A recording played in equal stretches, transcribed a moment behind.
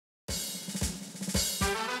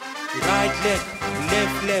right leg,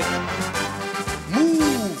 left leg.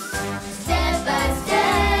 Move. Step by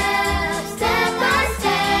step, step by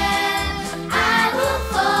step, I will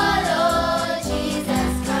follow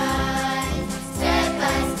Jesus Christ. Step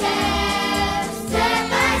by step, step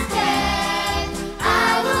by step,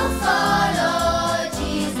 I will follow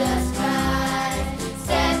Jesus Christ.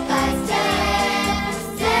 Step by step,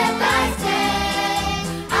 step by step,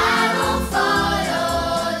 I will follow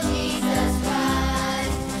Jesus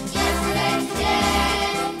Christ. Yesterday,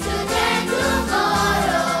 today,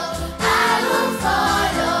 tomorrow, I will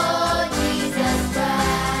follow Jesus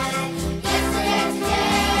Christ. Yesterday,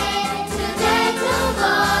 today,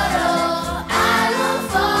 tomorrow, I will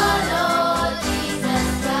follow Jesus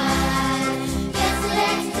Christ.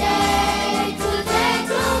 Yesterday, today,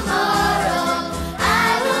 tomorrow,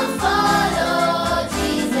 I will follow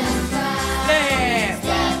Jesus Christ. Step.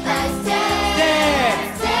 Step by step, Step.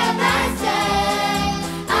 step by step,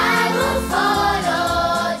 I will follow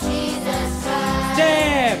Jesus Christ.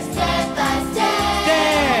 Step. Step by step,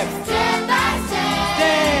 Step. step by step,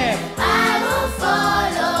 Step. I will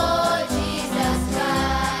follow Jesus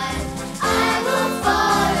Christ. I will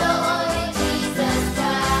follow only Jesus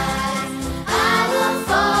Christ. I will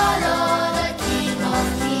follow the King of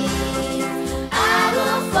Kings. I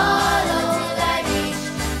will follow till I reach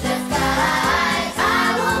the skies. I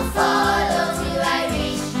will follow till I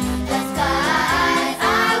reach the skies.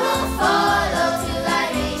 I will follow till I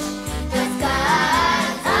reach the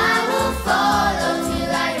skies. I will follow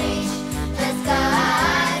till I reach the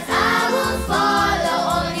skies. I will follow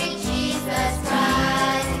only Jesus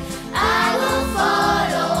Christ. I will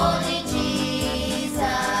follow only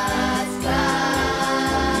Jesus Christ.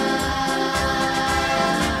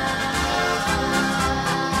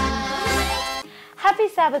 Happy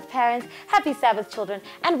Sabbath, parents. Happy Sabbath, children.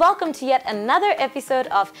 And welcome to yet another episode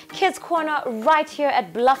of Kids Corner right here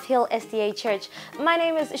at Bluffhill SDA Church. My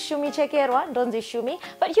name is Shumie Chekerwa, Donzi Shumie,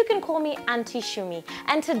 but you can call me Auntie Shumie.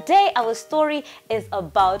 And today our story is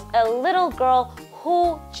about a little girl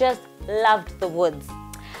who just loved the woods.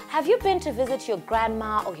 Have you been to visit your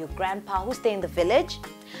grandma or your grandpa who stay in the village?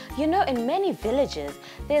 You know, in many villages,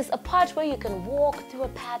 there's a part where you can walk through a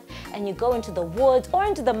path and you go into the woods or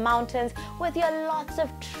into the mountains where there are lots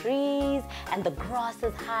of trees and the grass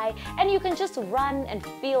is high and you can just run and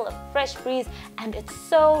feel a fresh breeze and it's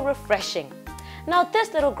so refreshing. Now,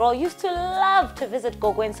 this little girl used to love to visit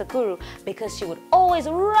Gogo and Sakuru because she would always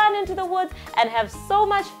run into the woods and have so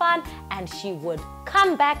much fun, and she would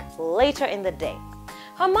come back later in the day.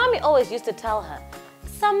 Her mommy always used to tell her,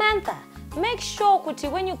 Samantha, make sure Kuti,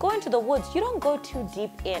 when you go into the woods, you don't go too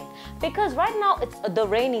deep in because right now it's the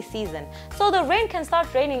rainy season. So the rain can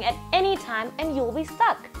start raining at any time and you'll be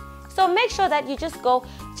stuck. So make sure that you just go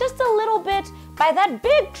just a little bit by that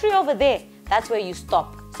big tree over there. That's where you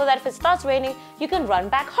stop so that if it starts raining, you can run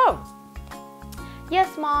back home.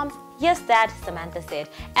 Yes, Mom. Yes, Dad, Samantha said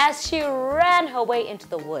as she ran her way into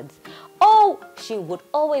the woods. Oh, she would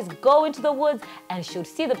always go into the woods and she would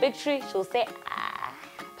see the big tree. She'll say,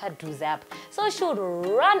 Paduzap. So she would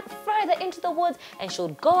run further into the woods and she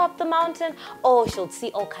would go up the mountain. Oh, she'll see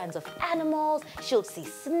all kinds of animals. She'll see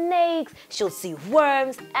snakes. She'll see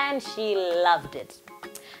worms, and she loved it.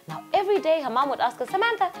 Now, every day her mom would ask her,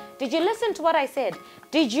 Samantha, did you listen to what I said?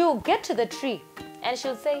 Did you get to the tree? And she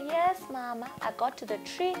would say, yes, Mama, I got to the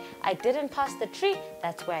tree. I didn't pass the tree.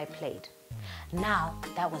 That's where I played. Now,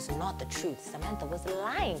 that was not the truth. Samantha was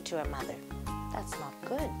lying to her mother. That's not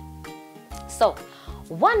good. So,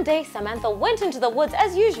 one day, Samantha went into the woods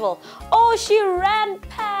as usual. Oh, she ran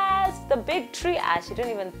past the big tree. She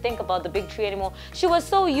didn't even think about the big tree anymore. She was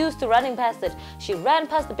so used to running past it. She ran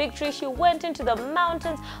past the big tree. She went into the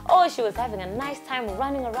mountains. Oh, she was having a nice time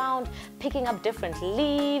running around, picking up different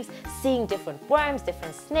leaves, seeing different worms,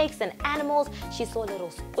 different snakes and animals. She saw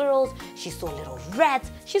little squirrels. She saw little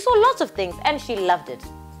rats. She saw lots of things, and she loved it.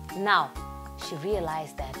 Now, she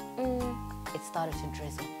realized that it started to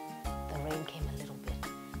drizzle. The rain came a little bit.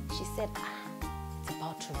 She said, it's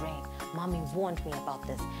about to rain. Mommy warned me about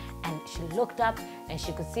this. And she looked up and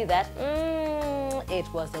she could see that it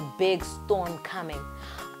was a big storm coming.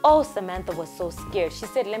 Oh, Samantha was so scared. She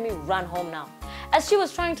said, let me run home now. As she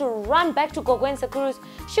was trying to run back to Gogo and Sakuru's,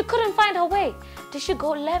 she couldn't find her way. Did she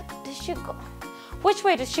go left? Did she go? Which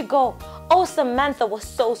way did she go? Oh, Samantha was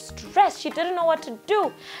so stressed. She didn't know what to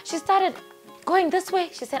do. She started going this way.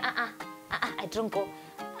 She said, I don't go.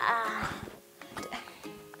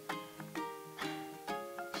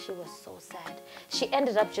 She was so sad. She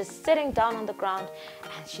ended up just sitting down on the ground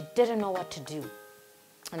and she didn't know what to do.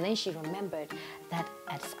 And then she remembered that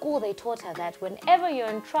at school they taught her that whenever you're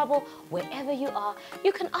in trouble, wherever you are,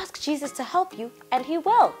 you can ask Jesus to help you and he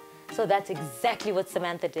will. So that's exactly what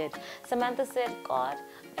Samantha did. Samantha said, God,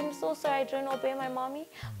 I'm so sorry I didn't obey my mommy.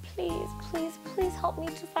 Please, please, please help me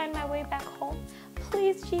to find my way back home.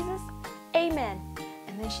 Please, Jesus. Amen.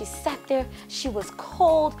 And then she sat there. She was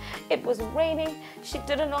cold. It was raining. She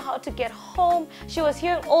didn't know how to get home. She was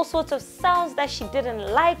hearing all sorts of sounds that she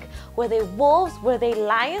didn't like. Were they wolves? Were they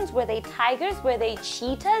lions? Were they tigers? Were they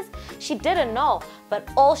cheetahs? She didn't know. But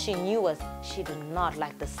all she knew was she did not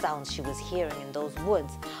like the sounds she was hearing in those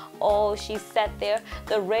woods. Oh, she sat there,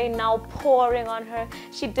 the rain now pouring on her.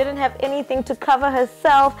 She didn't have anything to cover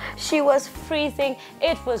herself. She was freezing.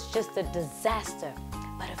 It was just a disaster.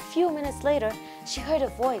 But a few minutes later, she heard a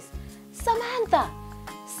voice. Samantha!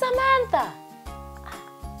 Samantha!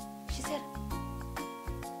 She said,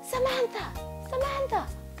 Samantha! Samantha!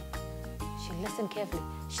 She listened carefully.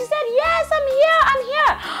 She said, yes, I'm here, I'm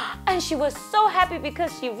here. And she was so happy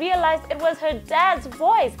because she realized it was her dad's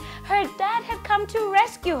voice. Her dad had come to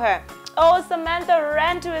rescue her. Oh, Samantha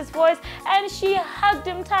ran to his voice and she hugged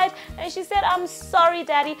him tight and she said, I'm sorry,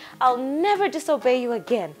 Daddy. I'll never disobey you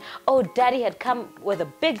again. Oh, Daddy had come with a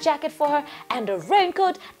big jacket for her and a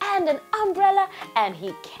raincoat and an umbrella, and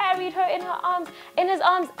he carried her in his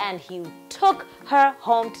arms, and he took her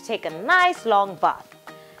home to take a nice long bath.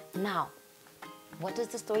 Now, what does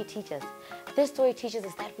the story teach us? This story teaches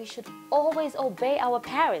us that we should always obey our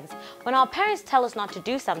parents. When our parents tell us not to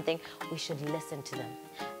do something, we should listen to them.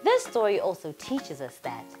 This story also teaches us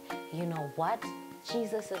that, you know what?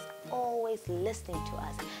 Jesus is always listening to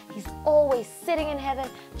us. He's always sitting in heaven,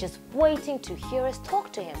 just waiting to hear us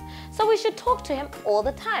talk to him. So we should talk to him all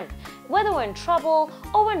the time. Whether we're in trouble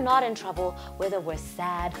or we're not in trouble, whether we're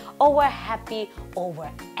sad or we're happy or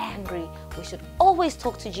we're angry, we should always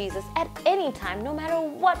talk to Jesus at any time, no matter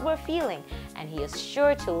what we're feeling. And he is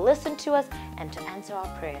sure to listen to us and to answer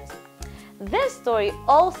our prayers. This story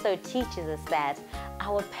also teaches us that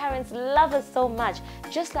our parents love us so much,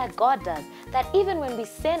 just like God does, that even when we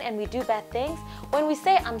sin and we do bad things, when we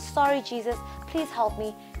say, I'm sorry, Jesus, please help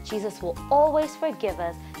me, Jesus will always forgive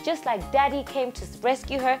us. Just like Daddy came to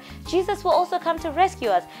rescue her, Jesus will also come to rescue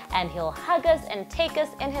us, and he'll hug us and take us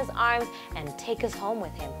in his arms and take us home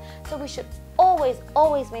with him. So we should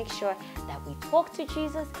always make sure that we talk to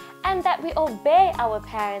Jesus and that we obey our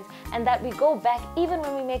parents and that we go back. Even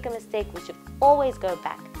when we make a mistake, we should always go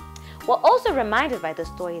back. We're also reminded by the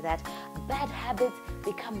story that bad habits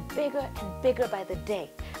become bigger and bigger by the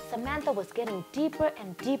day. Samantha was getting deeper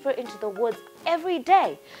and deeper into the woods every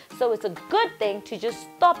day. So it's a good thing to just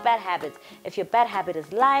stop bad habits. If your bad habit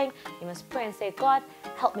is lying, you must pray and say, God,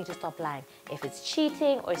 help me to stop lying. If it's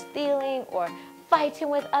cheating or stealing or fighting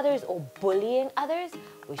with others or bullying others,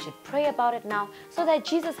 we should pray about it now so that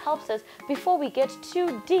Jesus helps us before we get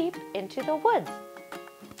too deep into the woods.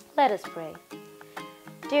 Let us pray.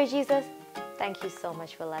 Dear Jesus, thank you so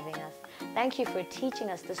much for loving us. Thank you for teaching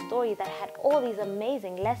us the story that had all these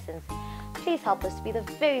amazing lessons. Please help us to be the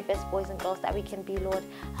very best boys and girls that we can be, Lord.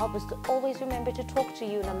 Help us to always remember to talk to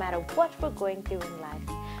you no matter what we're going through in life.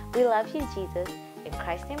 We love you, Jesus. In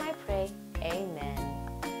Christ's name I pray. Amen.